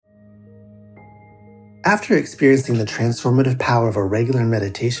After experiencing the transformative power of a regular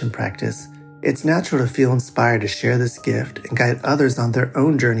meditation practice, it's natural to feel inspired to share this gift and guide others on their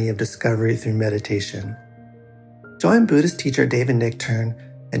own journey of discovery through meditation. Join Buddhist teacher David Nichtern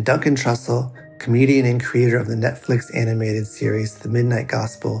and Duncan Trussell, comedian and creator of the Netflix animated series The Midnight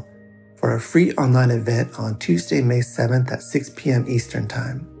Gospel, for a free online event on Tuesday, May 7th at 6 p.m. Eastern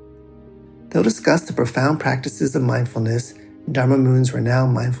Time. They'll discuss the profound practices of mindfulness in Dharma Moon's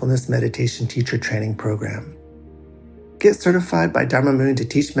renowned mindfulness meditation teacher training program. Get certified by Dharma Moon to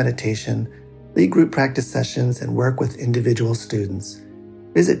teach meditation, lead group practice sessions, and work with individual students.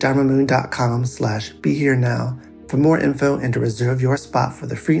 Visit dharmamoon.com/beherenow for more info and to reserve your spot for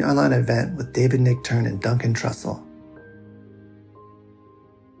the free online event with David Nichtern and Duncan Trussell.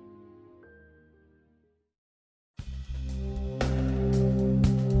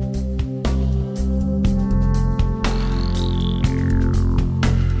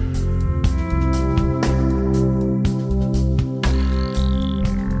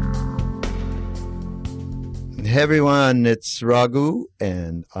 Hey everyone, it's Raghu,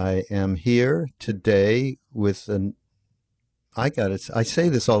 and I am here today with I say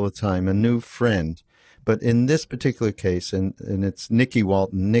this all the time, a new friend, but in this particular case, and it's Nikki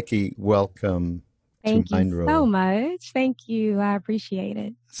Walton. Nikki, welcome to Mind Room. Thank you so much. Thank you. I appreciate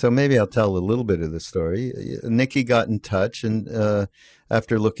it. So maybe I'll tell a little bit of the story. Nikki got in touch, and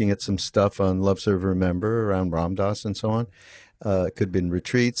after looking at some stuff on Love Serve Remember around Ram Dass and so on, could have been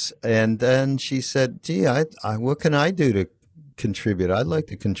retreats. And then she said, gee, what can I do to contribute? I'd like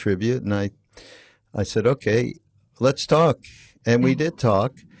to contribute. And I said, okay, let's talk. And we did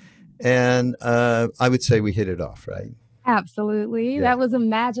talk. And I would say we hit it off, right? Absolutely. Yeah. That was a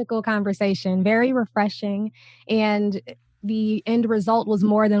magical conversation, very refreshing. And the end result was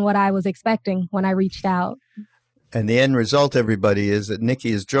more than what I was expecting when I reached out. And the end result, everybody, is that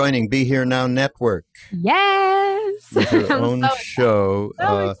Nikki is joining Be Here Now Network. Yes. With her own show. We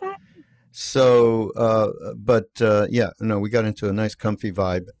got into a nice comfy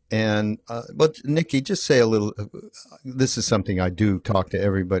vibe. And, but Nikki, just say a little, this is something I do talk to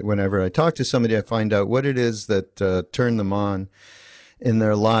everybody. Whenever I talk to somebody, I find out what it is that turned them on in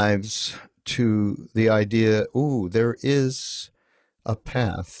their lives to the idea, there is a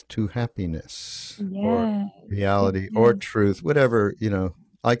path to happiness or reality or truth, whatever,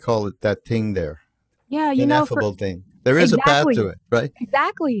 I call it that thing there. Yeah, ineffable thing. There is a path to it, right?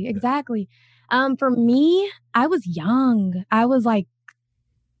 Exactly. For me, I was young. I was like,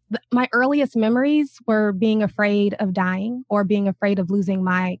 my earliest memories were being afraid of dying or being afraid of losing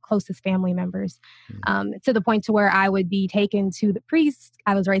my closest family members, to the point to where I would be taken to the priest.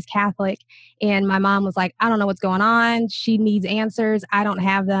 I was raised Catholic, and my mom was like, I don't know what's going on. She needs answers. I don't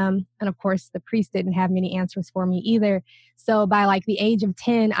have them. And of course, the priest didn't have many answers for me either. So by like the age of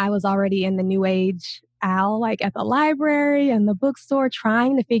 10, I was already in the New Age aisle, like at the library and the bookstore,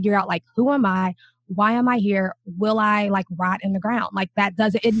 trying to figure out like, who am I? Why am I here? Will I like rot in the ground? Like it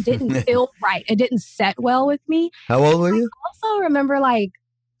didn't feel right. It didn't set well with me. How old were you? I also remember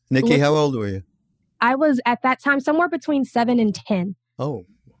Nikki, how old were you? I was at that time somewhere between 7 and 10. Oh.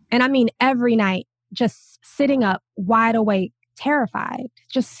 And I mean, every night, just sitting up, wide awake, terrified,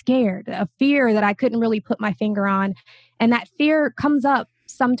 just scared, a fear that I couldn't really put my finger on. And that fear comes up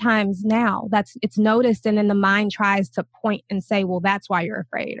sometimes now. It's noticed, and then the mind tries to point and say, well, that's why you're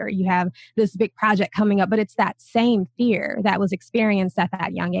afraid, or you have this big project coming up. But it's that same fear that was experienced at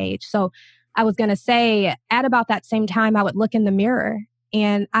that young age. So I was going to say, at about that same time, I would look in the mirror,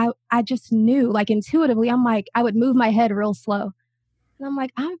 and I just knew, like intuitively, I'm like, I would move my head real slow. And I'm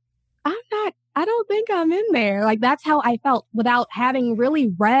like, I don't think I'm in there. Like, that's how I felt without having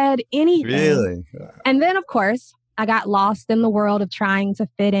really read anything. Really? And then, of course, I got lost in the world of trying to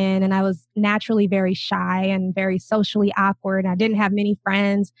fit in, and I was naturally very shy and very socially awkward. I didn't have many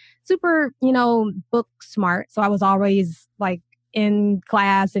friends, super, book smart. So I was always like in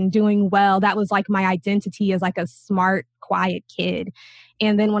class and doing well. That was like my identity as like a smart, quiet kid.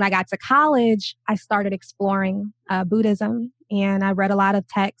 And then when I got to college, I started exploring Buddhism, and I read a lot of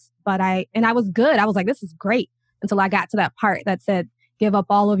texts, and I was good. I was like, this is great, until I got to that part that said, give up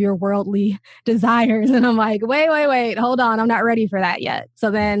all of your worldly desires. And I'm like, wait, hold on. I'm not ready for that yet. So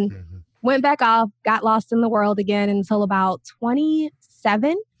then went back off, got lost in the world again until about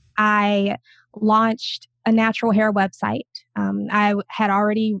 27. I launched a natural hair website. I had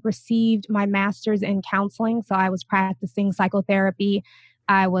already received my master's in counseling, so I was practicing psychotherapy.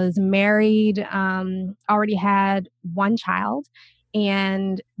 I was married, already had one child.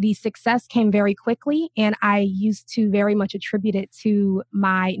 And the success came very quickly. And I used to very much attribute it to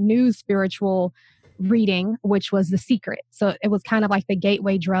my new spiritual reading, which was The Secret. So it was kind of like the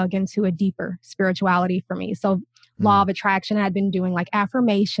gateway drug into a deeper spirituality for me. So law of attraction, I had been doing like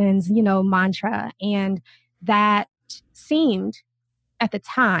affirmations, mantra, and that seemed at the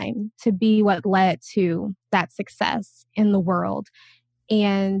time to be what led to that success in the world.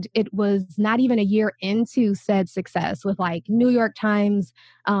 And it was not even a year into said success with like New York Times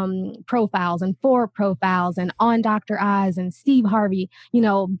profiles and Forbes profiles and on Dr. Oz and Steve Harvey,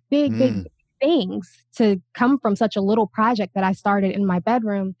 big things to come from such a little project that I started in my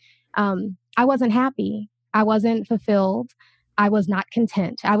bedroom. I wasn't happy. I wasn't fulfilled. I was not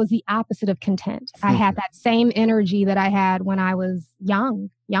content. I was the opposite of content. I had that same energy that I had when I was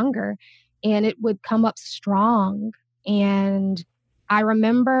younger, and it would come up strong. And I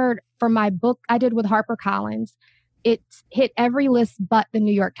remembered for my book I did with HarperCollins, it hit every list but the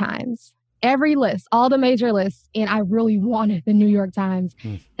New York Times. Every list, all the major lists. And I really wanted the New York Times.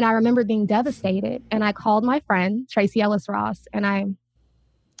 And I remember being devastated. And I called my friend, Tracy Ellis Ross, and I'm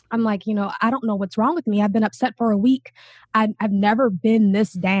like, I don't know what's wrong with me. I've been upset for a week. I've never been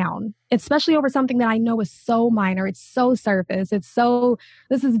this down, especially over something that I know is so minor. It's so surface. This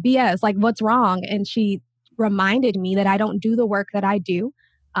is BS. Like, what's wrong? And she reminded me that I don't do the work that I do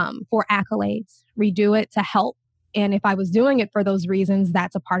for accolades. We do it to help. And if I was doing it for those reasons,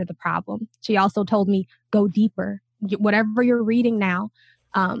 that's a part of the problem. She also told me, go deeper. Whatever you're reading now,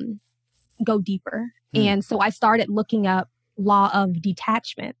 go deeper. And so I started looking up law of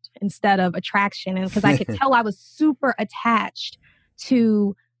detachment instead of attraction. And because I could tell I was super attached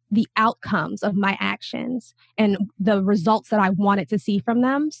to the outcomes of my actions and the results that I wanted to see from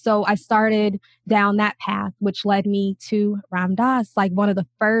them. So I started down that path, which led me to Ram Dass. Like, one of the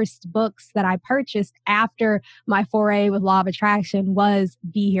first books that I purchased after my foray with law of attraction was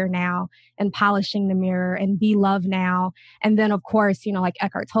Be Here Now and Polishing the Mirror and Be Love Now. And then, of course, like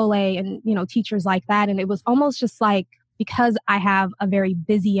Eckhart Tolle and, teachers like that. And it was almost just like, because I have a very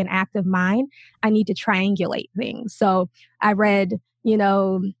busy and active mind, I need to triangulate things. So I read,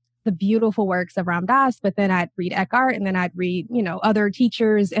 the beautiful works of Ram Dass, but then I'd read Eckhart, and then I'd read, other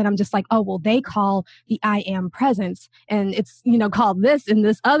teachers. And I'm just like, oh, well, they call the I am presence, and it's, called this in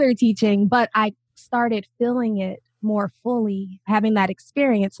this other teaching. But I started feeling it more fully, having that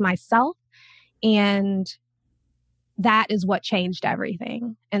experience myself. And that is what changed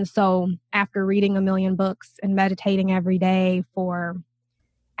everything. And so after reading a million books and meditating every day for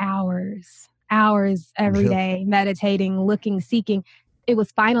hours every day, meditating, looking, seeking, it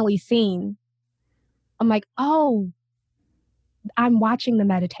was finally seen. I'm like, oh, I'm watching the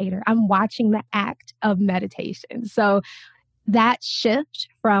meditator. I'm watching the act of meditation. So that shift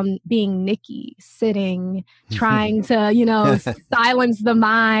from being Nikki, sitting, trying to, silence the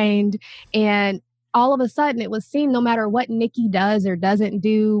mind, and all of a sudden it was seen no matter what Nikki does or doesn't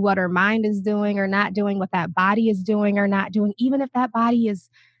do, what her mind is doing or not doing, what that body is doing or not doing, even if that body is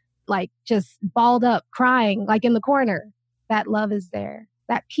like just balled up, crying, like in the corner, that love is there.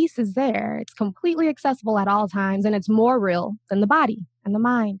 That peace is there. It's completely accessible at all times, and it's more real than the body and the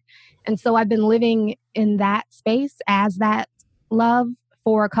mind. And so I've been living in that space as that love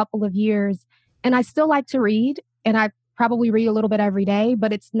for a couple of years. And I still like to read, and I probably read a little bit every day,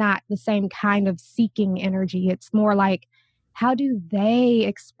 but it's not the same kind of seeking energy. It's more like, how do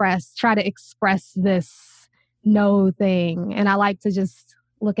they try to express this no thing? And I like to just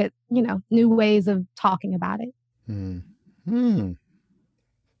look at, new ways of talking about it.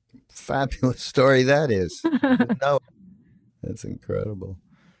 Fabulous story that is. No, that's incredible.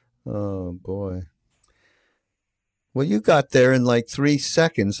 Oh, boy. Well, you got there in like 3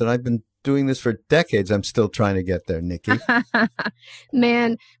 seconds, and I've been doing this for decades. I'm still trying to get there, Nikki.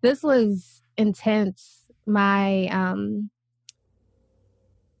 Man, this was intense. My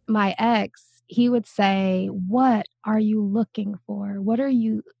ex, he would say, what are you looking for? What are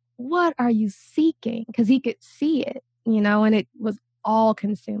you seeking? Because he could see it, and it was all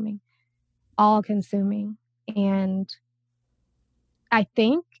consuming. And I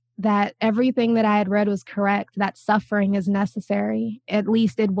think that everything that I had read was correct, that suffering is necessary. At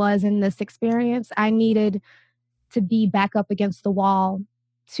least it was in this experience. I needed to be back up against the wall,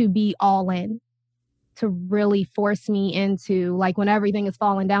 to be all in, to really force me into, like, when everything is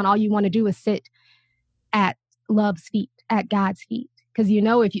falling down, all you want to do is sit at love's feet, at God's feet. Because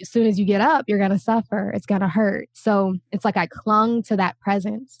as soon as you get up, you're going to suffer. It's going to hurt. So it's like I clung to that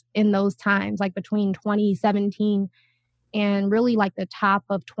presence in those times, like between 2017 and really like the top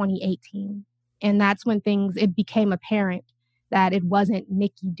of 2018. And that's when it became apparent that it wasn't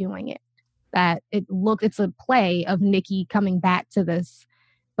Nikki doing it, that it's a play of Nikki coming back to this,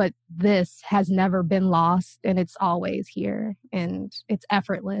 but this has never been lost, and it's always here, and it's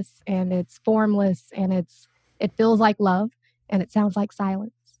effortless, and it's formless, and it feels like love, and it sounds like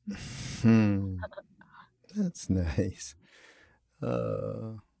silence. That's nice.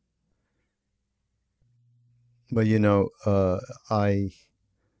 But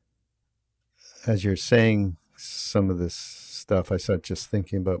as you're saying some of this stuff, I started just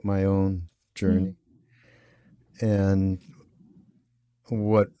thinking about my own journey and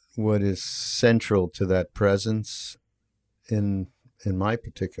what is central to that presence in my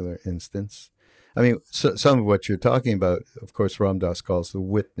particular instance. I mean, some of what you're talking about, of course, Ram Dass calls the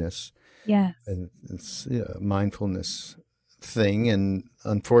witness. Yes. And it's a mindfulness thing. And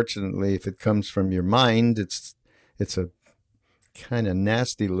unfortunately, if it comes from your mind, it's a kind of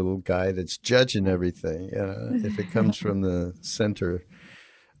nasty little guy that's judging everything. If it comes from the center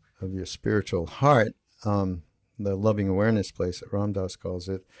of your spiritual heart, the loving awareness place that Ram Dass calls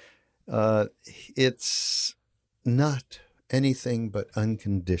it, it's not anything but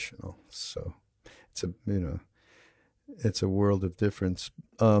unconditional. So it's a world of difference.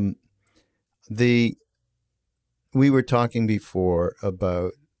 We were talking before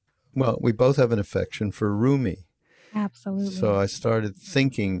about, well, we both have an affection for Rumi. Absolutely. So I started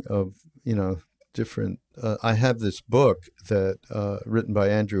thinking of, different, I have this book that written by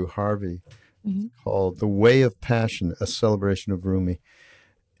Andrew Harvey called The Way of Passion, A Celebration of Rumi.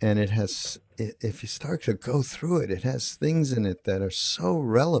 And it has, if you start to go through it, it has things in it that are so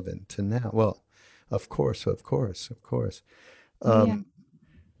relevant to now. Well, of course.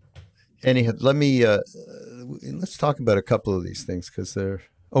 Anyhow, let's talk about a couple of these things because they're,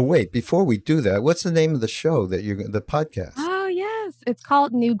 oh, wait, before we do that, what's the name of the show the podcast? Oh, yes. It's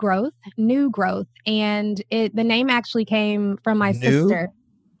called New Growth. And the name actually came from my sister.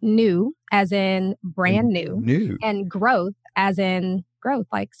 New, as in brand new. And growth, as in growth,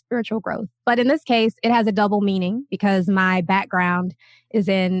 like spiritual growth. But in this case, it has a double meaning because my background is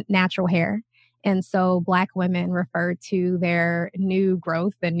in natural hair. And so Black women refer to their new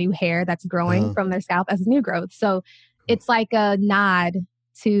growth, the new hair that's growing from their scalp as new growth. So it's like a nod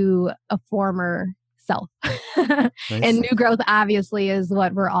to a former self. And new growth obviously is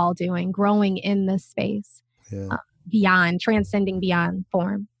what we're all doing, growing in this space, transcending beyond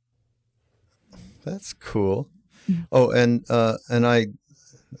form. That's cool. Oh, and I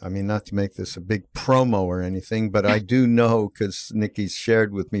mean, not to make this a big promo or anything, but I do know, because Nikki's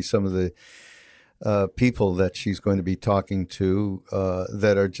shared with me some of the people that she's going to be talking to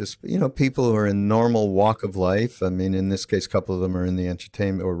that are just, people who are in normal walk of life. I mean, in this case, a couple of them are in the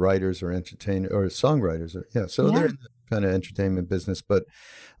entertainment, or writers or entertainers or songwriters. They're in the kind of entertainment business, but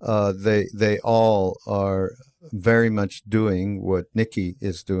they all are very much doing what Nikki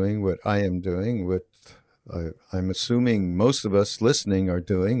is doing, what I am doing, what I'm assuming most of us listening are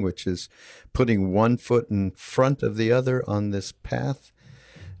doing, which is putting one foot in front of the other on this path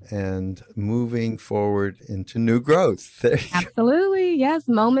and moving forward into new growth. Absolutely. Yes.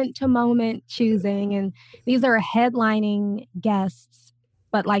 Moment to moment choosing. And these are headlining guests.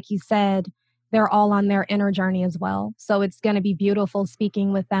 But like you said, they're all on their inner journey as well. So it's going to be beautiful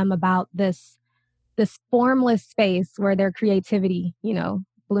speaking with them about this formless space where their creativity,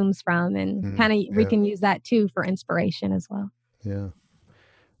 blooms from. And kind of we can use that too for inspiration as well. Yeah.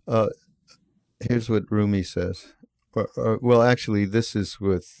 Here's what Rumi says. Well, actually, this is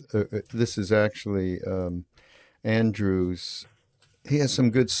actually Andrew's. He has some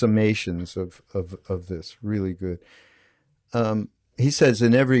good summations of this, really good. He says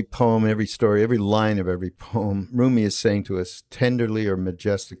in every poem, every story, every line of every poem, Rumi is saying to us tenderly or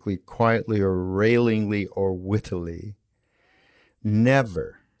majestically, quietly or railingly or wittily,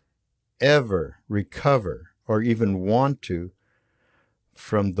 never, ever recover or even want to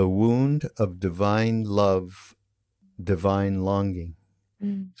from the wound of divine love, divine longing.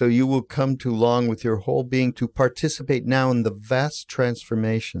 So you will come to long with your whole being to participate now in the vast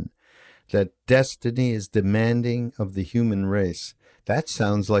transformation that destiny is demanding of the human race. That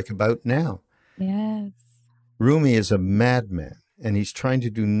sounds like about now. Yes. Rumi is a madman, and he's trying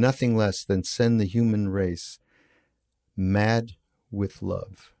to do nothing less than send the human race mad with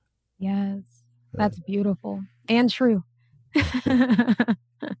love. Yes. That's beautiful and true.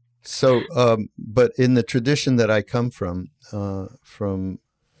 So, but in the tradition that I come from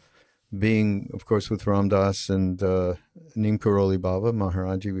being, of course, with Ram Dass and Neem Karoli Baba,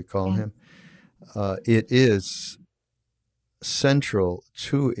 Maharaji, we call him, it is central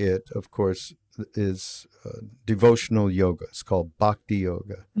to it, of course, is devotional yoga. It's called Bhakti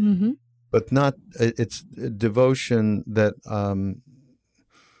Yoga. But it's devotion that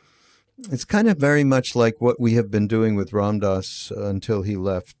It's kind of very much like what we have been doing with Ram Dass until he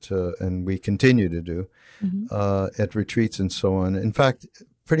left, and we continue to do at retreats and so on. In fact,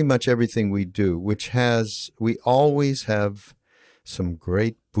 pretty much everything we do, we always have some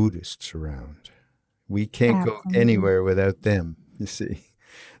great Buddhists around. We can't go Absolutely. anywhere without them, you see.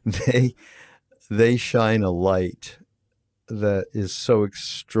 They shine a light that is so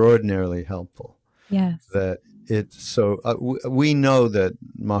extraordinarily helpful. Yes. That it's so we know that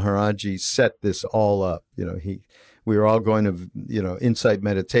Maharaji set this all up. We were all going to insight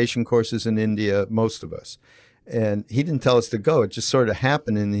meditation courses in India, most of us, and he didn't tell us to go. It just sort of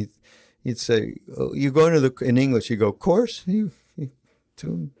happened, and he'd say, oh, "You going to in English? You go course? You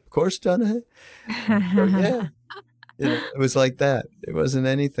doing course done it?" So, yeah, it was like that. It wasn't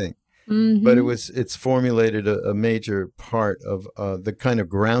anything. But it's formulated a major part of the kind of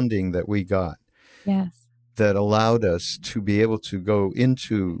grounding that we got. Yes. That allowed us to be able to go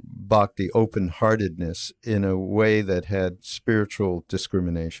into bhakti open-heartedness in a way that had spiritual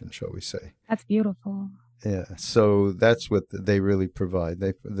discrimination, shall we say. That's beautiful. Yeah. So that's what they really provide.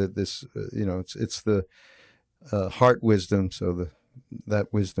 It's the heart wisdom. So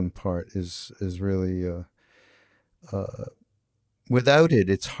that wisdom part is really, without it,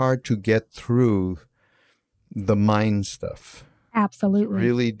 it's hard to get through the mind stuff. Absolutely. It's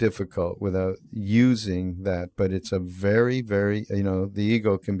really difficult without using that, but it's a very, very, the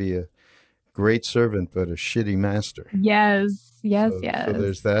ego can be a great servant, but a shitty master. Yes. So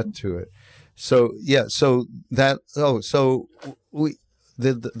there's that to it. So, yeah, so that, the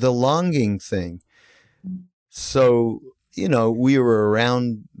longing thing. So, we were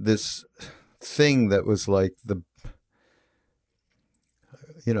around this thing that was like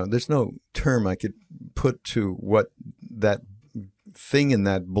there's no term I could put to what that thing in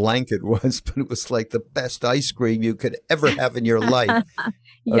that blanket was, but it was like the best ice cream you could ever have in your life.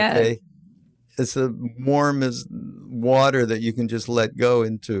 Yes. Okay. It's as warm as water that you can just let go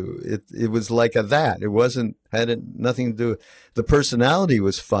into. It was like that. It had nothing to do with the personality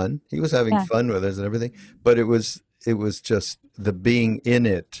was fun. He was having fun with us and everything, but it was just the being in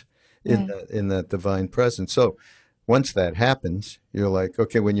it, in that divine presence. So once that happens, you're like,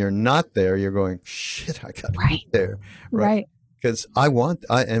 okay, when you're not there, you're going, shit, I got to be there. Right. Because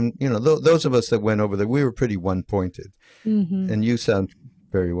those of us that went over there, we were pretty one-pointed. And you sound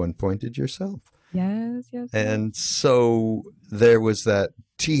very one-pointed yourself. Yes. And so there was that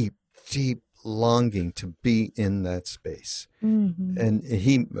deep, deep longing to be in that space. And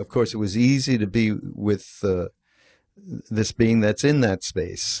of course, it was easy to be with this being that's in that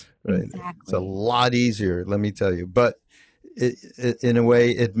space. Right? Exactly. It's a lot easier, let me tell you. But in a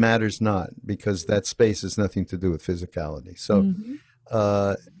way, it matters not, because that space has nothing to do with physicality. So,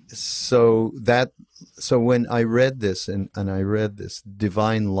 so when I read this and I read this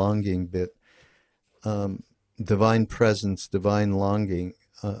divine longing bit, divine presence, divine longing,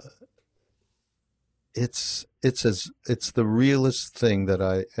 it's the realest thing that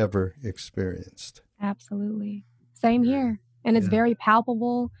I ever experienced. Absolutely. Same here. And it's very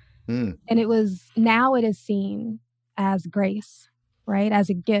palpable. And now it is seen as grace, right? As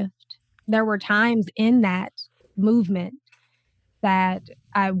a gift. There were times in that movement that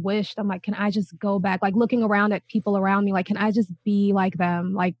I wished, I'm like, can I just go back? Like looking around at people around me, like, can I just be like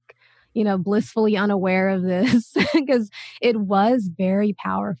them? Like, blissfully unaware of this, because it was very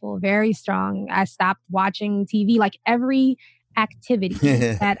powerful, very strong. I stopped watching TV, like every activity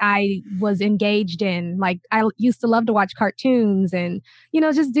that I was engaged in. Like I used to love to watch cartoons and,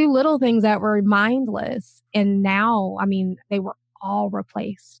 just do little things that were mindless. And now, they were all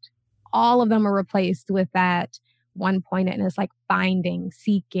replaced. All of them are replaced with that one pointedness, like finding,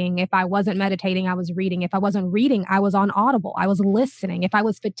 seeking. If I wasn't meditating, I was reading. If I wasn't reading, I was on Audible. I was listening. If I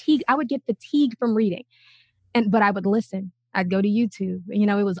was fatigued, I would get fatigued from reading. But I would listen. I'd go to YouTube.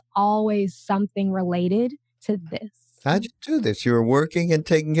 It was always something related to this. How'd you do this? You were working and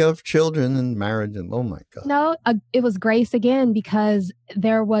taking care of children and marriage and oh my God. No, it was grace again, because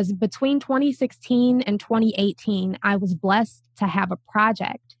there was between 2016 and 2018, I was blessed to have a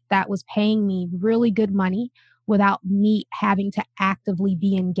project that was paying me really good money without me having to actively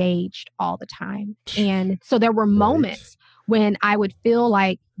be engaged all the time. And so there were moments when I would feel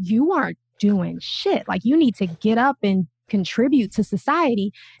like you aren't doing shit. Like you need to get up and contribute to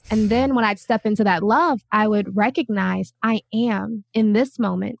society. And then when I'd step into that love, I would recognize I am in this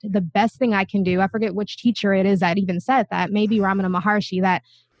moment the best thing I can do. I forget which teacher it is that even said that, maybe Ramana Maharshi, that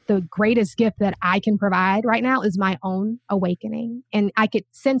the greatest gift that I can provide right now is my own awakening. And I could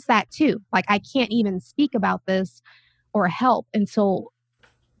sense that too. Like I can't even speak about this or help until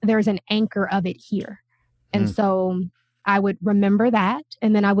there's an anchor of it here. And so I would remember that,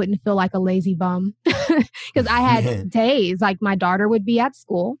 and then I wouldn't feel like a lazy bum because I had days like my daughter would be at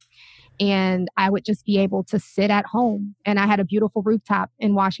school and I would just be able to sit at home. And I had a beautiful rooftop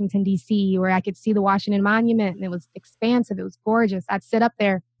in Washington, D.C., where I could see the Washington Monument, and it was expansive. It was gorgeous. I'd sit up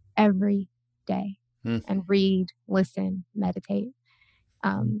there every day and read, listen, meditate.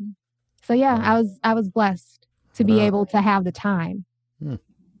 So yeah, I was blessed to be able to have the time.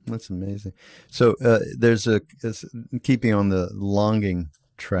 That's amazing. So there's keeping on the longing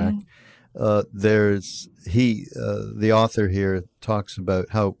track. There's the author here talks about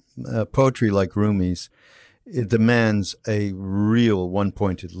how poetry, like Rumi's, it demands a real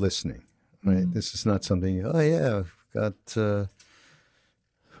one-pointed listening. Right. This is not something. Oh yeah, I've got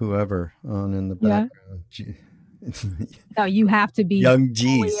whoever on in the background. No, you have to be Young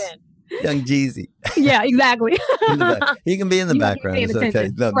Jeez. Young Jeezy. Yeah, exactly. He can be in the background. It's okay.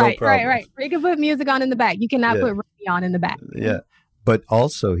 No problem. Right. You can put music on in the back. You cannot put Rumi on in the back. Yeah. But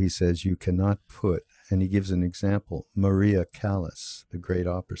also, he says, you cannot put, and he gives an example, Maria Callas, the great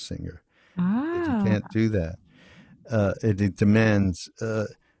opera singer. You can't do that. It demands,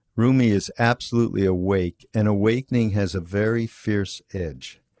 Rumi is absolutely awake, and awakening has a very fierce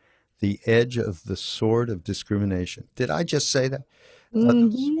edge. The edge of the sword of discrimination. Did I just say that?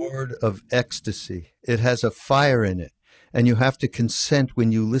 The sword of ecstasy. It has a fire in it. And you have to consent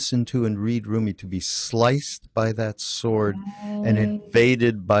when you listen to and read Rumi to be sliced by that sword and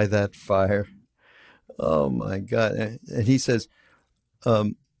invaded by that fire. Oh, my God. And he says,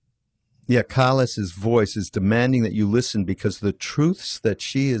 Callas's voice is demanding that you listen because the truths that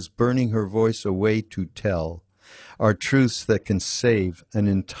she is burning her voice away to tell are truths that can save an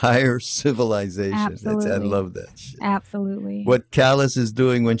entire civilization. Absolutely. I love that shit. Absolutely. What Callas is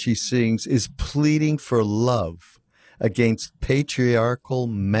doing when she sings is pleading for love against patriarchal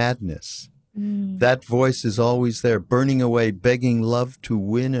madness. That voice is always there, burning away, begging love to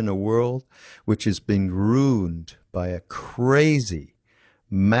win in a world which has been ruined by a crazy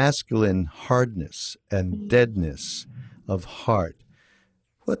masculine hardness and deadness of heart.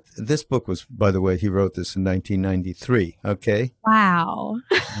 This book was, by the way, he wrote this in 1993. Okay. Wow.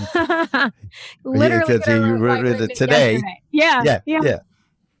 Literally, because he wrote it today. Yeah.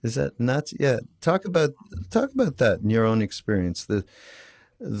 Is that nuts? Yeah. Talk about that in your own experience.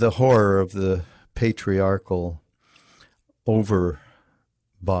 The horror of the patriarchal over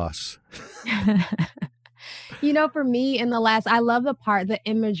boss. For me, I love the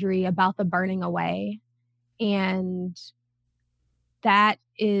imagery about the burning away, and that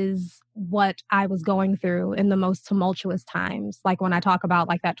is what I was going through in the most tumultuous times. Like when I talk about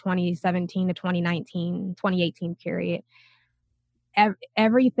like that 2017 to 2019, 2018 period,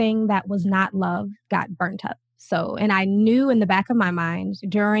 everything that was not love got burnt up. So, and I knew in the back of my mind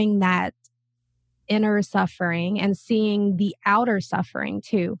during that inner suffering and seeing the outer suffering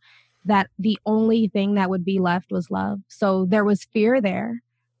too, that the only thing that would be left was love. So there was fear there,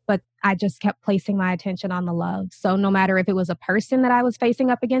 but I just kept placing my attention on the love. So no matter if it was a person that I was facing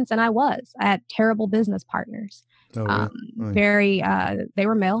up against, and I had terrible business partners. They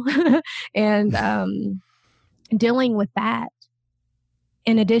were male and dealing with that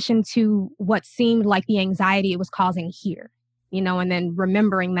in addition to what seemed like the anxiety it was causing here, and then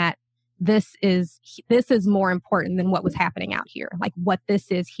remembering that this is more important than what was happening out here, like what this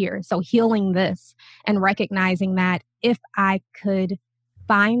is here. So healing this and recognizing that if I could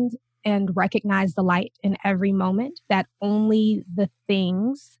find and recognize the light in every moment, that only the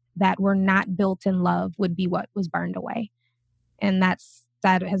things that were not built in love would be what was burned away. And that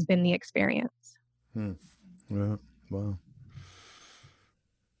has been the experience. Yeah. Wow.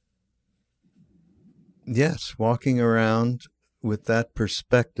 Yes, walking around with that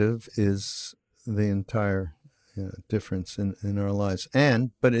perspective is the entire difference in our lives.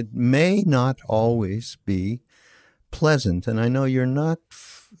 But it may not always be pleasant. And I know you're not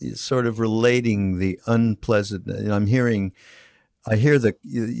sort of relating the unpleasant. I hear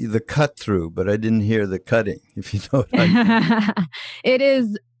the cut through, but I didn't hear the cutting, if you know what I mean. It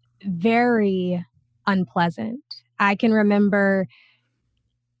is very unpleasant. I can remember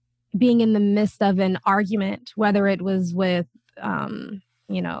being in the midst of an argument, whether it was with,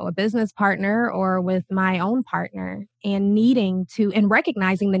 a business partner or with my own partner, and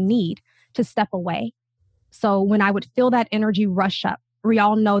recognizing the need to step away. So when I would feel that energy rush up, we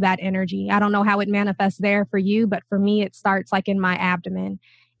all know that energy. I don't know how it manifests there for you, but for me, it starts like in my abdomen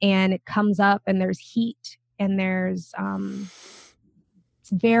and it comes up and there's heat and there's,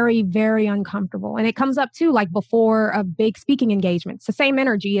 it's very, very uncomfortable. And it comes up too, like before a big speaking engagement. It's the same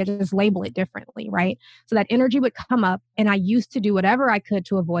energy, I just label it differently, right? So that energy would come up and I used to do whatever I could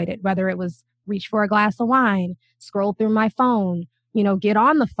to avoid it, whether it was reach for a glass of wine, scroll through my phone, get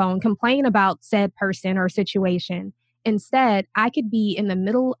on the phone, complain about said person or situation. Instead, I could be in the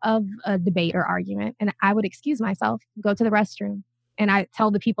middle of a debate or argument and I would excuse myself, go to the restroom. And I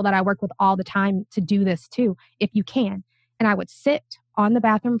tell the people that I work with all the time to do this too, if you can. And I would sit on the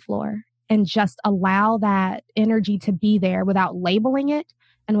bathroom floor and just allow that energy to be there without labeling it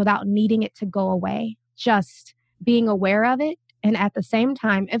and without needing it to go away. Just being aware of it. And at the same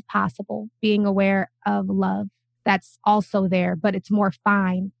time, if possible, being aware of love that's also there, but it's more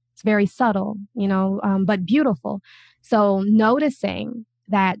fine. It's very subtle, but beautiful. So noticing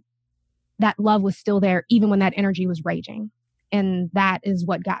that love was still there, even when that energy was raging. And that is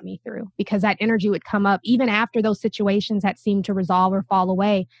what got me through, because that energy would come up even after those situations that seemed to resolve or fall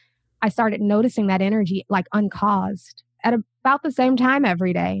away. I started noticing that energy like uncaused at about the same time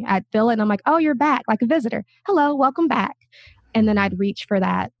every day. I'd feel it and I'm like, oh, you're back, like a visitor. Hello, welcome back. And then I'd reach for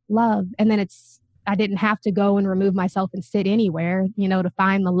that love. And then I didn't have to go and remove myself and sit anywhere, to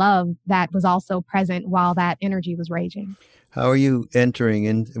find the love that was also present while that energy was raging. How are you entering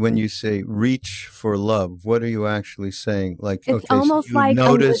in when you say reach for love? What are you actually saying? Like, it's almost so like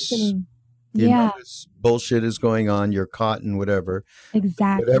listening. You notice bullshit is going on. You're caught in whatever.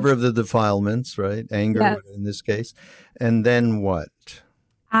 Exactly. Whatever of the defilements, right? Anger, yes. In this case. And then what?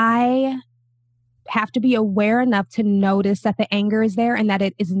 I have to be aware enough to notice that the anger is there and that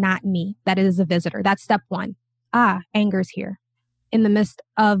it is not me, that it is a visitor. That's step one. Anger's here in the midst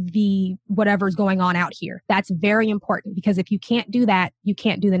of the whatever's going on out here. That's very important, because if you can't do that, you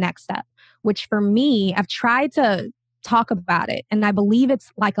can't do the next step, which for me, I've tried to talk about it. And I believe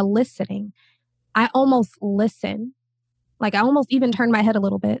it's like a listening. I almost listen. Like I almost even turn my head a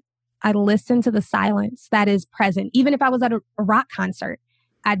little bit. I listen to the silence that is present. Even if I was at a rock concert,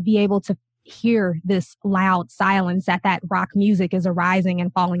 I'd be able to hear this loud silence that rock music is arising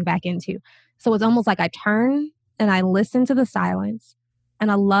and falling back into. So it's almost like I turn and I listen to the silence, and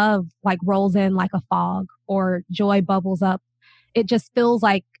a love like rolls in like a fog, or joy bubbles up. It just feels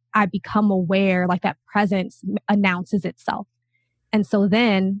like I become aware, like that presence announces itself. And so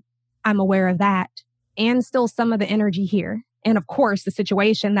then I'm aware of that, and still some of the energy here. And of course, the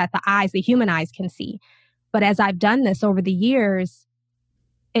situation that the human eyes can see. But as I've done this over the years,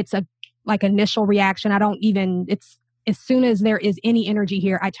 it's a like initial reaction. It's as soon as there is any energy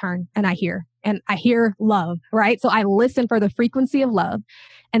here, I turn and I hear love, right? So I listen for the frequency of love,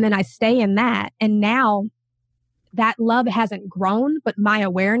 and then I stay in that. And now that love hasn't grown, but my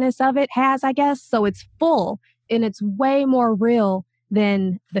awareness of it has, I guess. So it's full and it's way more real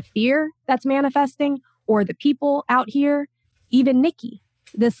than the fear that's manifesting or the people out here. Even Nikki,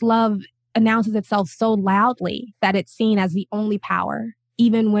 this love announces itself so loudly that it's seen as the only power,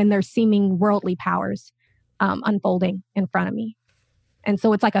 even when there's seeming worldly powers unfolding in front of me. And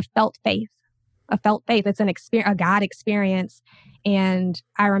so it's like a felt faith. It's a God experience. And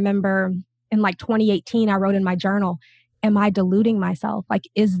I remember in like 2018, I wrote in my journal, am I deluding myself? Like,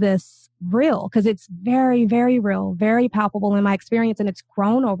 is this real? Because it's very, very real, very palpable in my experience. And it's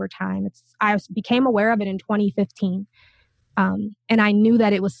grown over time. I became aware of it in 2015. And I knew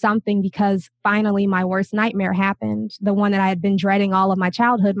that it was something because finally my worst nightmare happened. The one that I had been dreading all of my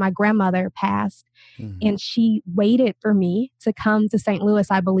childhood. My grandmother passed. And she waited for me to come to St.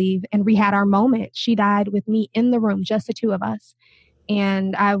 Louis, I believe, and we had our moment. She died with me in the room, just the two of us.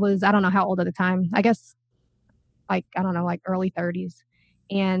 And I don't know how old at the time, I guess, like early 30s.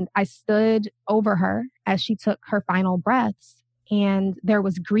 And I stood over her as she took her final breaths. And there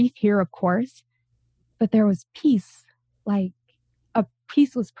was grief here, of course, but there was peace. Like a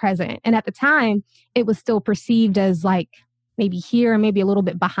peace was present. And at the time, it was still perceived as like maybe here and maybe a little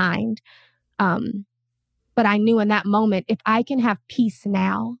bit behind. But I knew in that moment, if I can have peace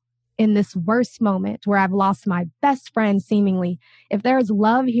now in this worst moment where I've lost my best friend seemingly, if there's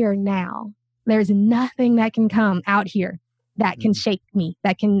love here now, there's nothing that can come out here that can shake me,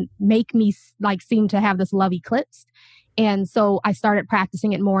 that can make me like seem to have this love eclipsed. And so I started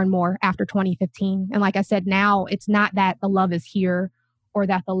practicing it more and more after 2015. And like I said, now it's not that the love is here or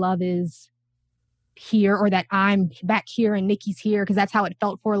that the love is here or that I'm back here and Nikki's here, because that's how it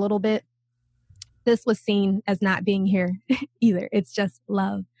felt for a little bit. This was seen as not being here either. It's just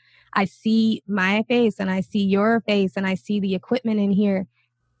love. I see my face and I see your face and I see the equipment in here,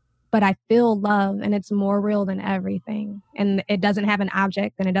 but I feel love, and it's more real than everything. And it doesn't have an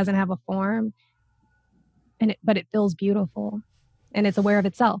object and it doesn't have a form, but it feels beautiful, and it's aware of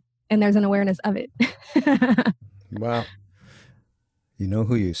itself, and there's an awareness of it. Wow. You know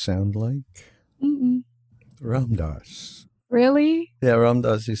who you sound like? Mm-mm. Ram Dass. Really? Yeah, Ram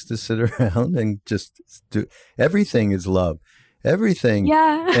Dass used to sit around and just do everything is love. everything.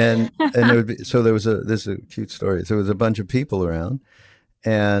 Yeah. And it would be, so this is a cute story. So there was a bunch of people around,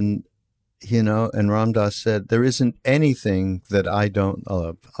 and and Ram Dass said, there isn't anything that I don't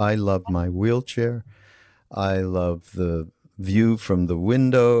love. I love my wheelchair. I love the view from the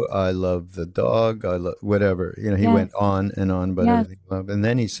window. I love the dog. I love whatever. He Yes. went on and on about Yes. everything he loved. And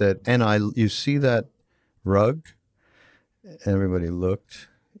then he said, you see that rug? Everybody looked.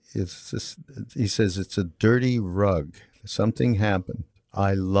 He says, it's a dirty rug. Something happened.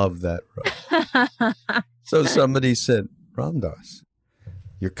 I love that rug. So somebody said, Ram Dass,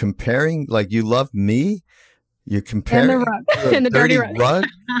 you're comparing, like, you love me? You're comparing and the rug. to a and the dirty rug.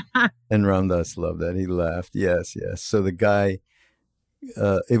 And Ram Dass loved that. He laughed. Yes, yes. So the guy,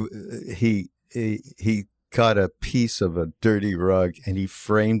 he caught a piece of a dirty rug and he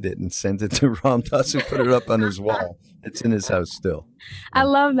framed it and sent it to Ram Dass, who put it up on his wall. It's in his house still. I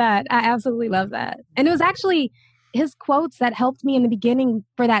love that. I absolutely love that. And it was actually his quotes that helped me in the beginning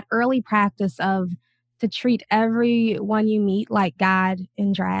for that early practice of to treat everyone you meet like God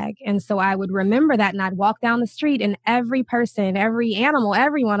in drag. And so I would remember that, and I'd walk down the street and every person, every animal,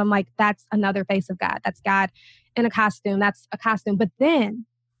 everyone, I'm like, that's another face of God. That's God in a costume. That's a costume. But then,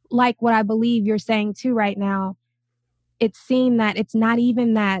 like what I believe you're saying too right now, it's seeing that it's not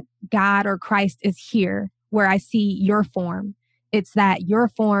even that God or Christ is here where I see your form. It's that your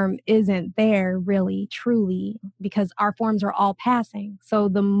form isn't there really, truly, because our forms are all passing. So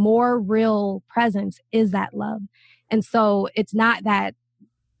the more real presence is that love. And so it's not that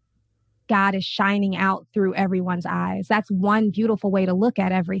God is shining out through everyone's eyes. That's one beautiful way to look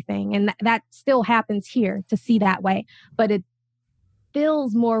at everything. And that still happens here, to see that way. But it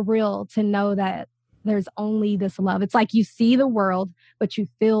feels more real to know that there's only this love. It's like you see the world, but you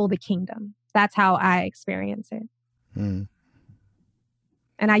feel the kingdom. That's how I experience it. Mm.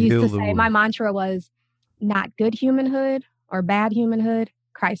 And I used to say, my mantra was not good humanhood or bad humanhood,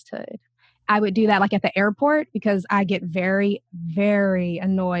 Christhood. I would do that like at the airport because I get very, very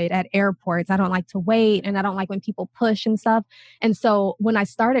annoyed at airports. I don't like to wait, and I don't like when people push and stuff. And so when I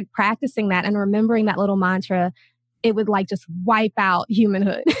started practicing that and remembering that little mantra, it would like just wipe out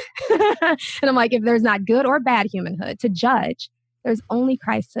humanhood. And I'm like, if there's not good or bad humanhood to judge, there's only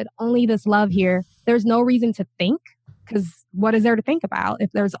Christhood, only this love here. There's no reason to think, because what is there to think about?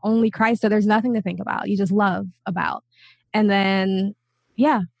 If there's only Christ, so there's nothing to think about. You just love about. And then,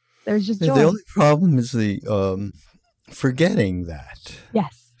 yeah, there's just joy. The only problem is the forgetting that.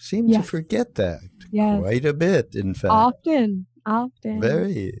 Yes. Seem to forget that quite a bit, in fact. Often.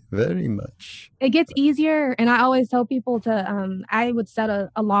 Very, very much. It gets easier. And I always tell people to, I would set an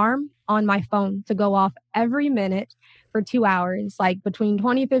alarm on my phone to go off every minute for 2 hours. Like between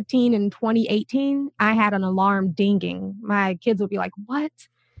 2015 and 2018, I had an alarm dinging. My kids would be like, what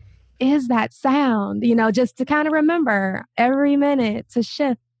is that sound? Just to kind of remember every minute to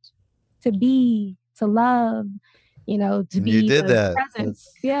shift, to be, to love, to be the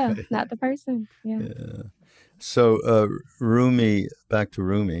presence. Yeah, not the person. Yeah. So Rumi, back to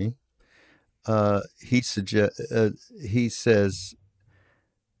Rumi, he says,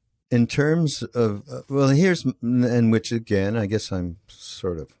 in terms of, and which again, I guess I'm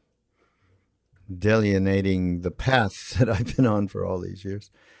sort of delineating the path that I've been on for all these years.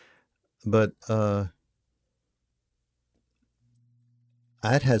 But that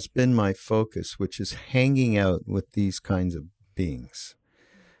has been my focus, which is hanging out with these kinds of beings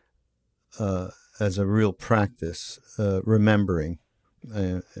as a real practice, remembering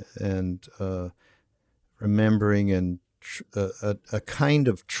and remembering and a kind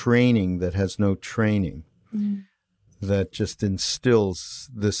of training that has no training, that just instills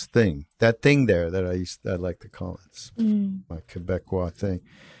this thing, that thing there that I like to call it, my Quebecois thing.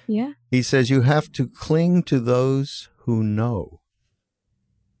 Yeah. He says you have to cling to those who know,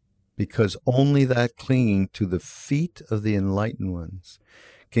 because only that clinging to the feet of the enlightened ones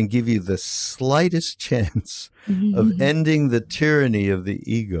can give you the slightest chance of ending the tyranny of the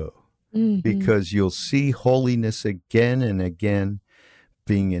ego. Because you'll see holiness again and again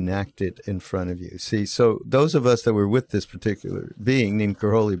being enacted in front of you. See, so those of us that were with this particular being named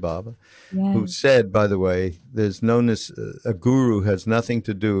Karoli Baba, who said, by the way, there's knowness, a guru has nothing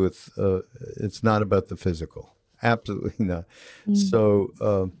to do with, it's not about the physical. Absolutely not.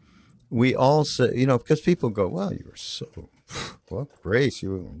 So we all say, because people go, well, you were so, what grace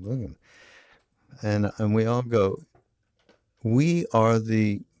you were living. And we all go, we are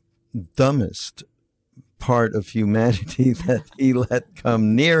the dumbest part of humanity that he let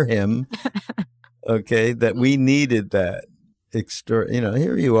come near him. Okay, that we needed that extra.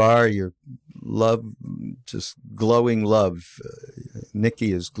 Here you are, your love, just glowing love,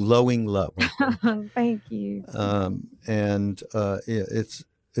 Nikki is glowing love. Thank you. It's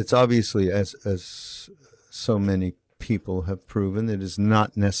obviously, as so many people have proven, it is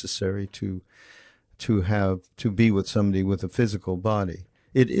not necessary to be with somebody with a physical body.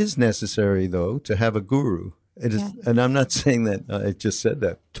 It is necessary, though, to have a guru. It is, and I'm not saying that I just said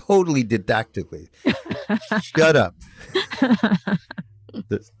that totally didactically. Shut up.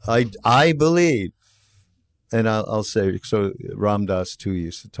 I believe, and I'll say, so Ram Dass too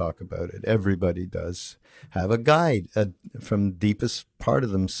used to talk about it. Everybody does have a guide from the deepest part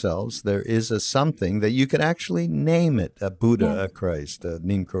of themselves. There is a something that you can actually name it: a Buddha, a Christ, a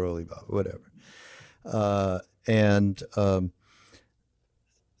Neem Karoli Baba, whatever.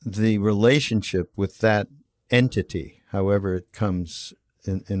 The relationship with that entity, however it comes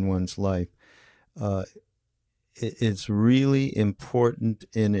in one's life, it's really important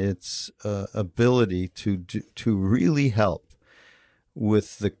in its ability to really help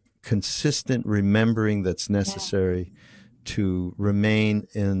with the consistent remembering that's necessary to remain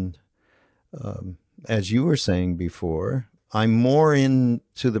in, as you were saying before, I'm more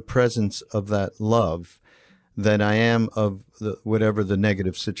into the presence of that love than I am of whatever the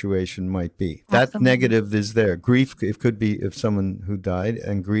negative situation might be. Absolutely. That negative is there. Grief, it could be if someone who died,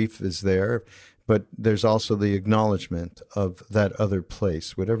 and grief is there, but there's also the acknowledgement of that other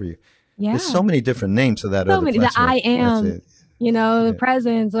place, whatever you. Yeah. There's so many different names of that other place. The I am, the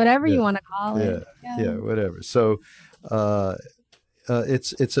presence, whatever you want to call it. Yeah, whatever. So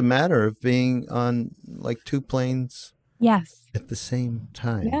it's a matter of being on like two planes. Yes. At the same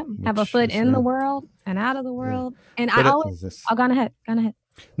time. Yeah. Have a foot in the world and out of the world. Yeah. And but I always, gone ahead.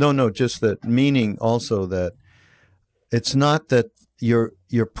 No, just that meaning also that it's not that you're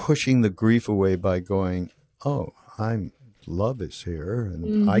pushing the grief away by going, oh, love is here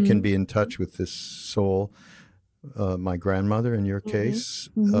and I can be in touch with this soul. My grandmother, in your case,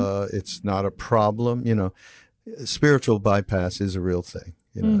 it's not a problem. Spiritual bypass is a real thing.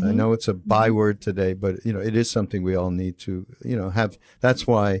 I know it's a byword today, but it is something we all need to have. That's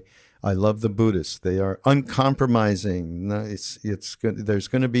why I love the Buddhists. They are uncompromising. There's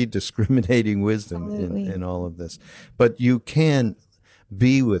going to be discriminating wisdom in all of this, but you can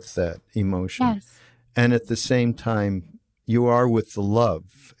be with that emotion, and at the same time you are with the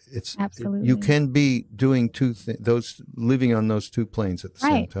love. Absolutely. You can be doing two things, living on those two planes at the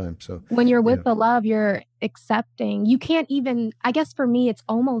same time. So when you're with the love, you're accepting. You can't even, I guess for me, it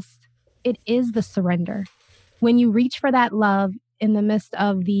is the surrender. When you reach for that love in the midst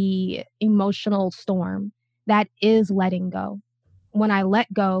of the emotional storm, that is letting go. When I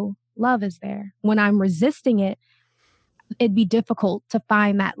let go, love is there. When I'm resisting it, it'd be difficult to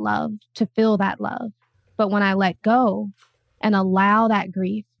find that love, to feel that love. But when I let go and allow that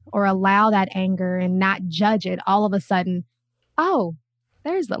grief, or allow that anger and not judge it, all of a sudden, oh,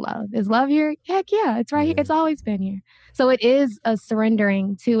 there's the love. Is love here? Heck yeah, it's right here. It's always been here. So it is a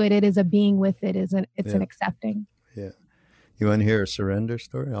surrendering to it. It is a being with it. It's an accepting. Yeah. You want to hear a surrender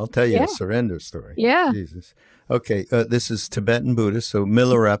story? I'll tell you a surrender story. Yeah. Jesus. Okay, this is Tibetan Buddhist. So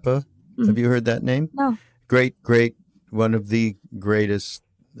Milarepa, have you heard that name? No. Great, one of the greatest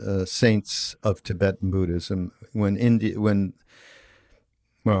saints of Tibetan Buddhism.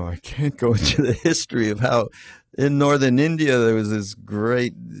 Well, I can't go into the history of how in northern India there was this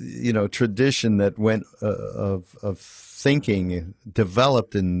great, tradition that went of thinking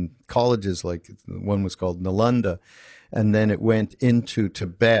developed in colleges, like one was called Nalanda, and then it went into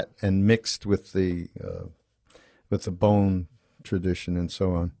Tibet and mixed with the Bon tradition and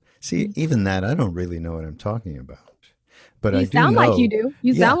so on. See, even that I don't really know what I'm talking about, but I do know. You sound like you do.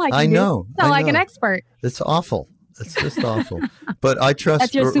 You sound like you do. I know. You sound like an expert. It's awful. It's just awful. But I trust...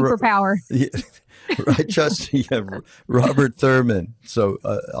 That's your superpower. I trust Robert Thurman. So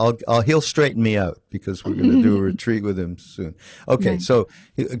he'll straighten me out because we're going to do a retreat with him soon. Okay, so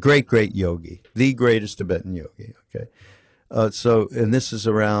great yogi. The greatest Tibetan yogi. Okay. And this is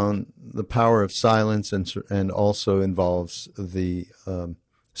around the power of silence and also involves the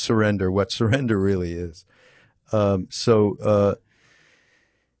surrender, what surrender really is. So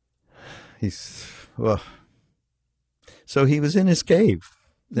he was in his cave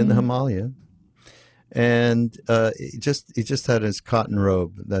in the Himalaya, and he just had his cotton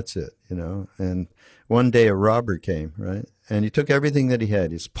robe. That's it, And one day a robber came, right, and he took everything that he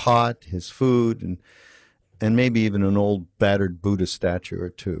had: his pot, his food, and maybe even an old battered Buddha statue or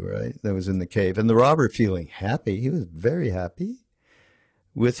two, right, that was in the cave. And the robber, feeling happy, he was very happy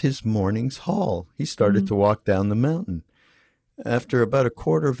with his morning's haul. He started to walk down the mountain. After about a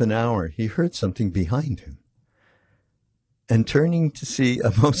quarter of an hour, he heard something behind him. And turning to see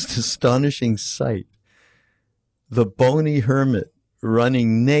a most astonishing sight, the bony hermit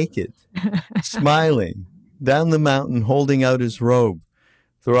running naked, smiling, down the mountain, holding out his robe.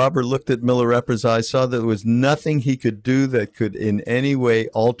 The robber looked at Milarepa's eyes, saw that there was nothing he could do that could in any way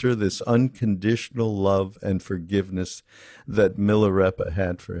alter this unconditional love and forgiveness that Milarepa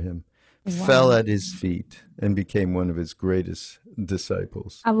had for him. Wow. Fell at his feet and became one of his greatest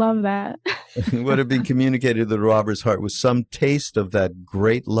disciples. I love that. What had been communicated to the robber's heart was some taste of that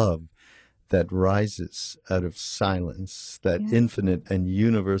great love that rises out of silence, that infinite and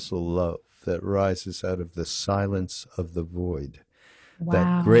universal love that rises out of the silence of the void. Wow.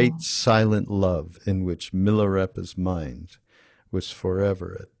 That great silent love in which Milarepa's mind was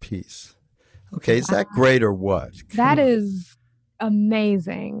forever at peace. Okay, is that great or what? That is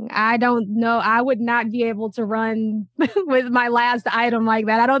amazing. I don't know. I would not be able to run with my last item like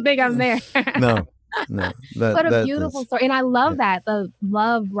that. I don't think I'm there. No. What a beautiful story. And I love that. The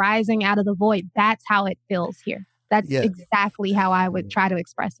love rising out of the void. That's how it feels here. That's exactly how I would try to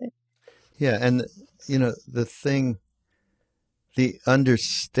express it. Yeah. And, the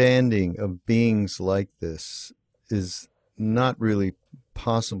understanding of beings like this is not really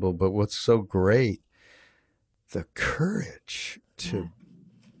possible, but what's so great, the courage to,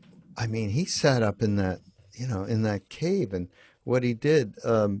 he sat up in that, in that cave, and what he did,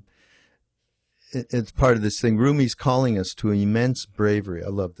 it's part of this thing. Rumi's calling us to immense bravery. I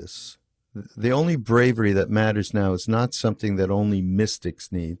love this. The only bravery that matters now is not something that only mystics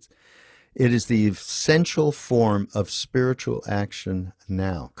need. It is the essential form of spiritual action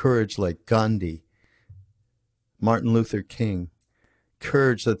now. Courage like Gandhi, Martin Luther King.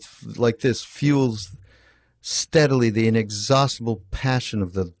 Courage that's like this fuels steadily the inexhaustible passion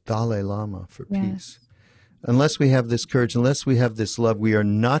of the Dalai Lama for peace. Unless we have this courage, unless we have this love, we are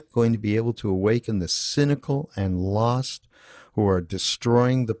not going to be able to awaken the cynical and lost who are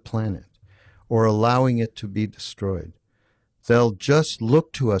destroying the planet or allowing it to be destroyed. They'll just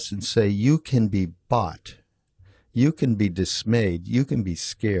look to us and say, you can be bought. You can be dismayed. You can be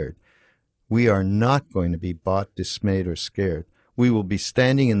scared. We are not going to be bought, dismayed, or scared. We will be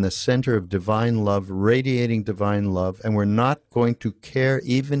standing in the center of divine love, radiating divine love, and we're not going to care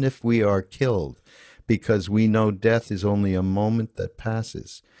even if we are killed, because we know death is only a moment that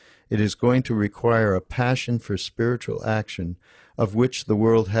passes. It is going to require a passion for spiritual action of which the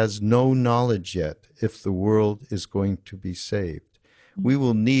world has no knowledge yet if the world is going to be saved. We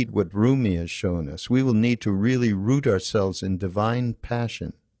will need what Rumi has shown us. We will need to really root ourselves in divine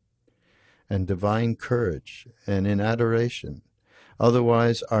passion and divine courage and in adoration.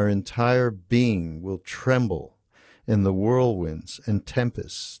 Otherwise, our entire being will tremble in the whirlwinds and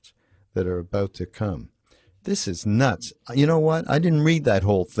tempests that are about to come. This is nuts. You know what? I didn't read that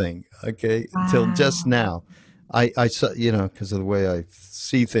whole thing, until just now. I saw, because of the way I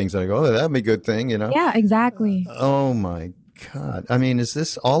see things, I go, oh, that'd be a good thing, Yeah, exactly. Oh, my God. Is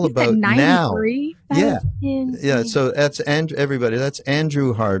this all about now? Yeah. So that's everybody. That's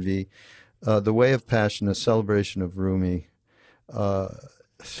Andrew Harvey, The Way of Passion, a celebration of Rumi. I'm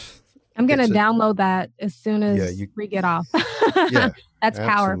going to download that as soon as we get off. That's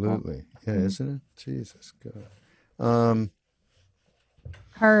powerful. Absolutely. Yeah, isn't it? Jesus God.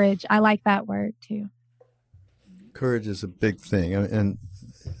 Courage. I like that word too. Courage is a big thing. And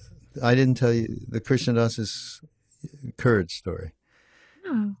I didn't tell you the Krishna Das's courage story.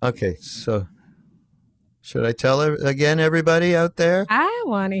 Oh. Okay, so should I tell again, everybody out there? I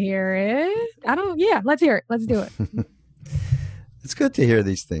want to hear it. Let's hear it. Let's do it. It's good to hear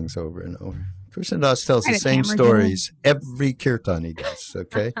these things over and over. Krishna Das tells the same stories every kirtan he does,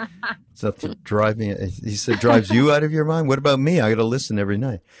 okay? It's enough to drive me. He said, drives you out of your mind? What about me? I got to listen every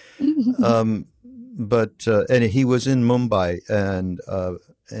night. But he was in Mumbai, and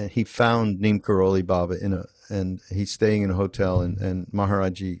he found Neem Karoli Baba and he's staying in a hotel, and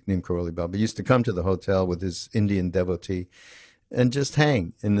Maharaji Neem Karoli Baba used to come to the hotel with his Indian devotee and just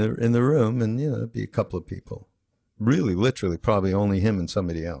hang in the room, and it'd be a couple of people. Really, literally, probably only him and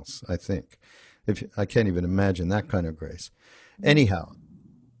somebody else, I think. I can't even imagine that kind of grace. Anyhow,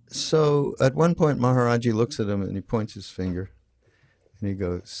 so at one point, Maharaji looks at him and he points his finger and he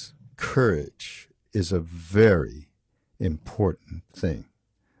goes, courage is a very important thing.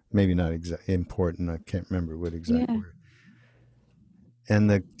 Maybe not important, I can't remember what exact word. And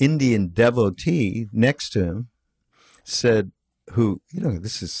the Indian devotee next to him said,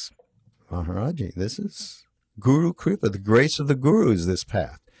 this is Maharaji, this is Guru Kripa, the grace of the Guru is this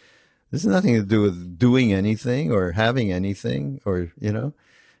path. This has nothing to do with doing anything or having anything And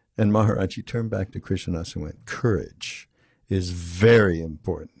Maharaji turned back to Krishnadas and went, courage is very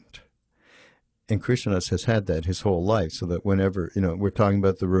important. and Krishnadas has had that his whole life, so that whenever, we're talking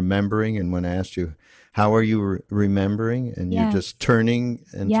about the remembering, and when I asked you, how are you remembering? And you're just turning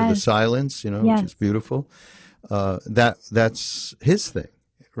into the silence, which is beautiful. That's his thing,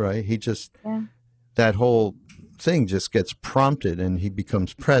 right? He just, that whole thing just gets prompted and he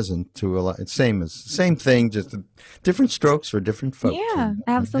becomes present to a lot. Same thing, just different strokes for different folks. Yeah,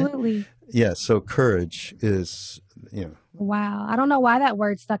 absolutely. Yeah. So courage is, Wow. I don't know why that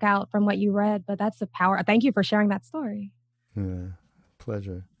word stuck out from what you read, but that's the power. Thank you for sharing that story. Yeah.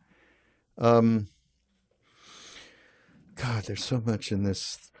 Pleasure. God, there's so much in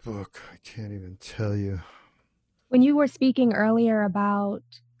this book. I can't even tell you. When you were speaking earlier about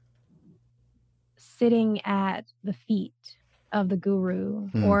sitting at the feet of the guru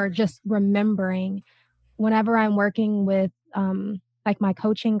or just remembering, whenever I'm working with like my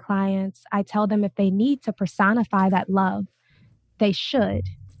coaching clients, I tell them if they need to personify that love, they should.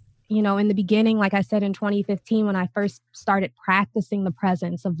 In the beginning, like I said, in 2015, when I first started practicing the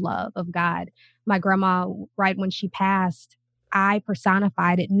presence of love, of God, my grandma, right when she passed, I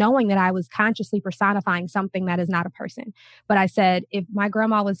personified it, knowing that I was consciously personifying something that is not a person. But I said, if my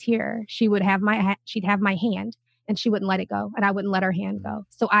grandma was here, she'd have my hand and she wouldn't let it go and I wouldn't let her hand go.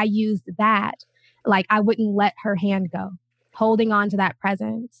 So I used that, like I wouldn't let her hand go, holding on to that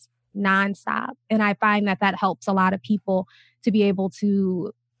presence nonstop. And I find that helps a lot of people to be able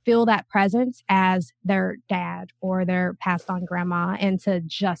to feel that presence as their dad or their passed on grandma, and to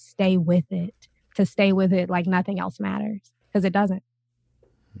just stay with it like nothing else matters, because it doesn't.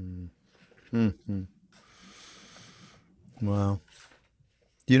 Mm-hmm. Wow.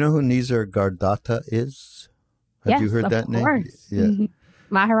 Do you know who Nizar Gardata is? Have you heard that name? Course. Yeah. Mm-hmm.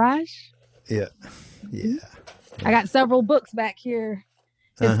 Maharaj? Yeah. Yeah. I got several books back here.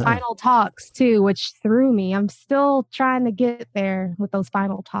 His final talks, too, which threw me. I'm still trying to get there with those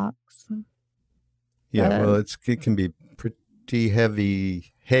final talks. Yeah, well, it can be pretty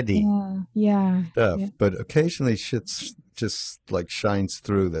heady stuff, but occasionally shit's just like shines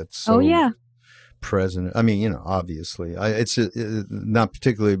through. That's so present. I mean, obviously, it's not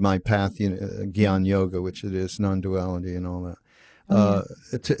particularly my path, Gyan Yoga, which it is, non-duality and all that.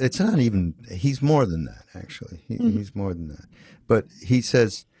 It's not even, he's more than that, actually. He's more than that. But he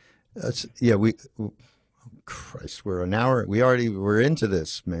says, Christ, we're an hour. We're into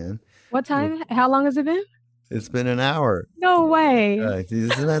this, man. What time? How long has it been? It's been an hour. No way.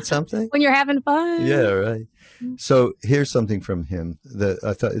 Isn't that something? When you're having fun. Yeah, right. So here's something from him that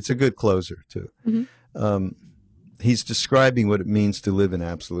I thought, it's a good closer, too. Mm-hmm. He's describing what it means to live in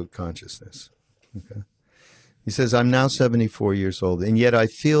absolute consciousness. Okay. He says, I'm now 74 years old, and yet I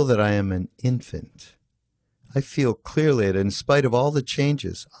feel that I am an infant. I feel clearly that in spite of all the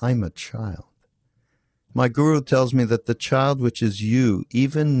changes, I'm a child. My guru tells me that the child which is you,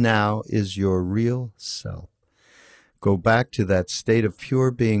 even now, is your real self. Go back to that state of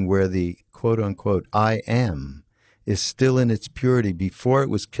pure being where the quote-unquote I am is still in its purity before it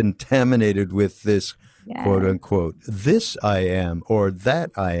was contaminated with this quote-unquote this I am or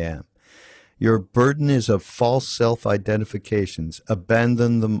that I am. Your burden is of false self-identifications.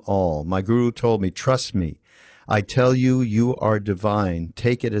 Abandon them all. My guru told me, trust me. I tell you, you are divine.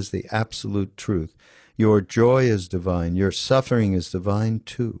 Take it as the absolute truth. Your joy is divine. Your suffering is divine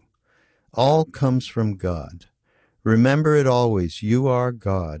too. All comes from God. Remember it always. You are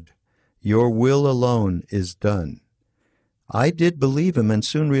God. Your will alone is done. I did believe him and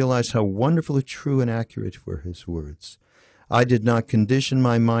soon realized how wonderfully true and accurate were his words. I did not condition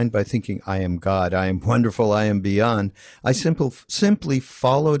my mind by thinking, I am God, I am wonderful, I am beyond. I simply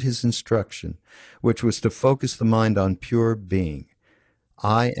followed his instruction, which was to focus the mind on pure being.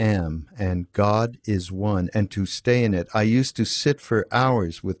 I am, and God is one, and to stay in it, I used to sit for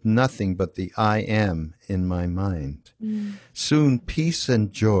hours with nothing but the I am in my mind. Soon peace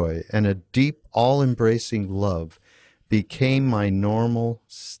and joy and a deep, all-embracing love became my normal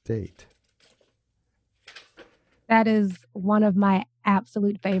state. That is one of my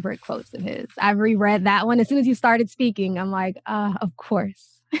absolute favorite quotes of his. I've reread that one. As soon as you started speaking, I'm like, of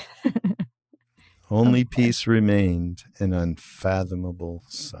course. Only peace remained in unfathomable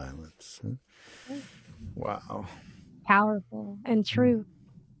silence. Wow. Powerful and true.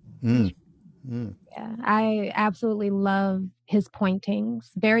 Yeah, I absolutely love his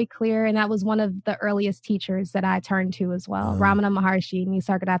pointings. Very clear. And that was one of the earliest teachers that I turned to as well. Ramana Maharshi,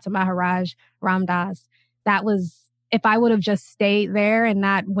 Nisargadatta Maharaj, Ram Das. That was, if I would have just stayed there and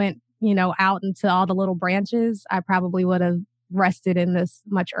not went, out into all the little branches, I probably would have rested in this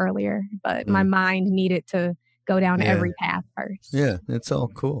much earlier. But my mind needed to go down every path first. Yeah, it's all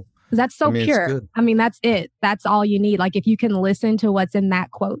cool. That's so pure. I mean, that's it. That's all you need. Like if you can listen to what's in that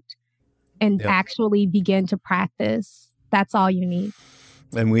quote and Yep. actually begin to practice. That's all you need.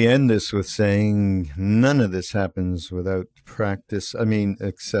 And we end this with saying none of this happens without practice. I mean,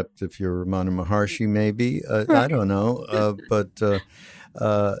 except if you're Ramana Maharshi, maybe. I don't know.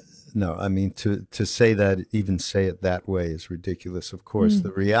 No, I mean, to say that, even say it that way is ridiculous, of course.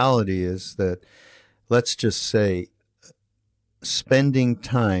 The reality is that, let's just say, spending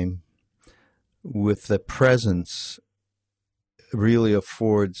time with the presence really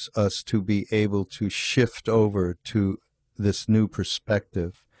affords us to be able to shift over to this new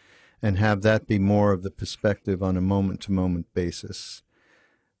perspective and have that be more of the perspective on a moment-to-moment basis.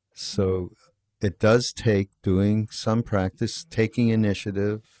 So it does take doing some practice, taking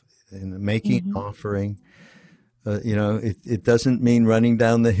initiative, and making an offering. It doesn't mean running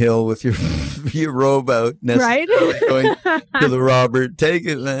down the hill with your your robe out, necessarily going to the robber, take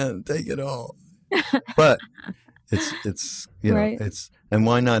it, man, take it all. But it's Right. and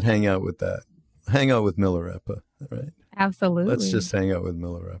why not hang out with that? Hang out with Milarepa, right? Absolutely. Let's just hang out with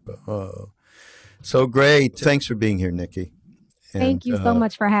Milarepa. Oh, so great! Thanks for being here, Nikki. Thank you so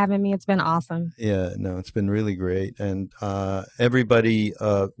much for having me. It's been awesome. Yeah, no, it's been really great. And everybody,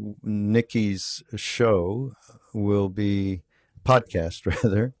 Nikki's show will be podcast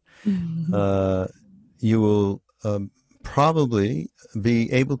rather. You will probably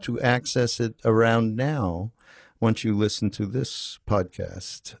be able to access it around now once you listen to this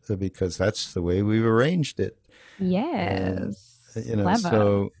podcast, because that's the way we've arranged it. Yes. Clever.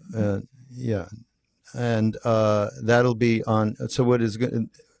 So yeah. And that'll be on. So what is good?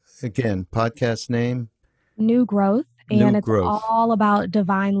 Again, podcast name? New Growth. And it's Growth. all about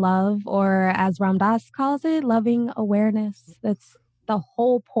divine love, or as Ram Dass calls it, loving awareness. That's the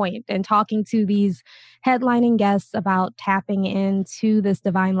whole point. And talking to these headlining guests about tapping into this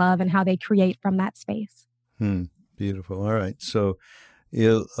divine love and how they create from that space. Beautiful. All right. So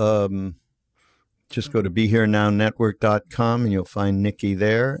you'll just go to BeHereNowNetwork.com and you'll find Nikki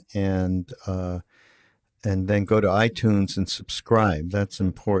there, and then go to iTunes and subscribe. That's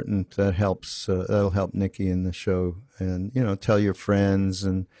important. That helps. That'll help Nikki in the show. And, tell your friends,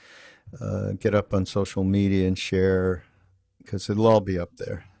 and get up on social media and share, because it'll all be up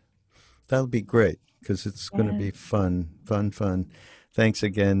there. That'll be great, because it's going to be fun. Thanks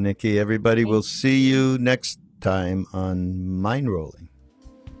again, Nikki. Everybody, we'll see you next time on Mind Rolling.